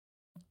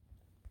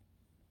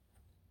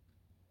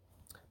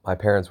My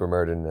parents were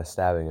murdered in a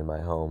stabbing in my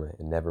home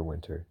in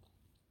Neverwinter.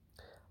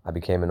 I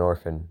became an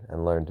orphan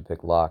and learned to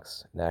pick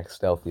locks and act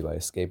stealthy by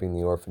escaping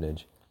the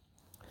orphanage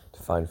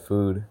to find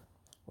food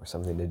or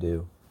something to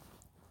do.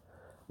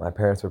 My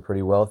parents were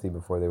pretty wealthy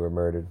before they were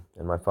murdered,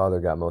 and my father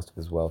got most of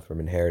his wealth from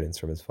inheritance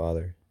from his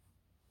father.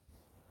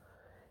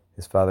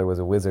 His father was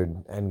a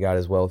wizard and got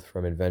his wealth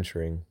from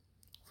adventuring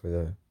for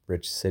the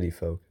rich city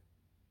folk.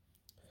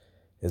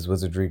 His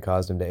wizardry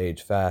caused him to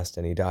age fast,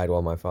 and he died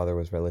while my father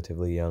was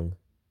relatively young.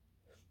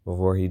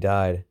 Before he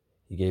died,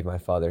 he gave my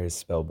father his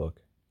spell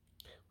book,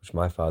 which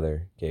my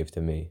father gave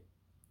to me.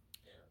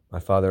 My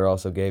father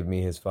also gave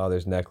me his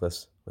father's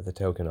necklace with a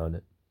token on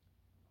it.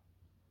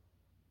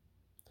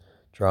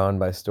 Drawn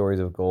by stories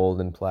of gold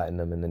and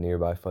platinum in the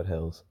nearby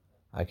foothills,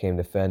 I came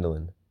to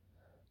Phandalin,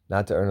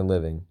 not to earn a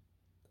living,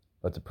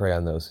 but to prey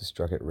on those who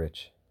struck it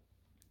rich.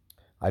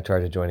 I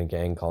tried to join a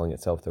gang calling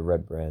itself the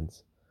Red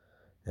Brands,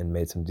 and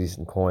made some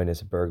decent coin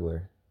as a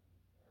burglar.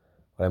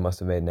 But I must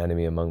have made an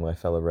enemy among my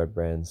fellow Red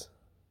Brands.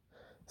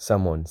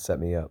 Someone set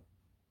me up.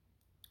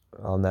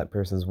 On that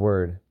person's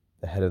word,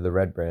 the head of the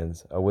Red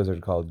Brands, a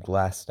wizard called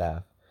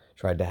Glassstaff,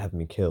 tried to have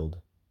me killed.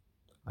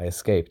 I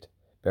escaped,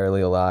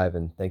 barely alive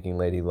and thanking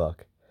Lady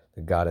Luck,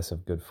 the goddess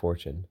of good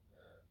fortune.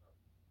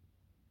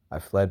 I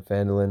fled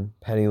Phandalin,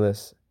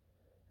 penniless,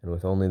 and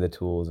with only the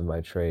tools of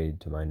my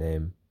trade to my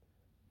name.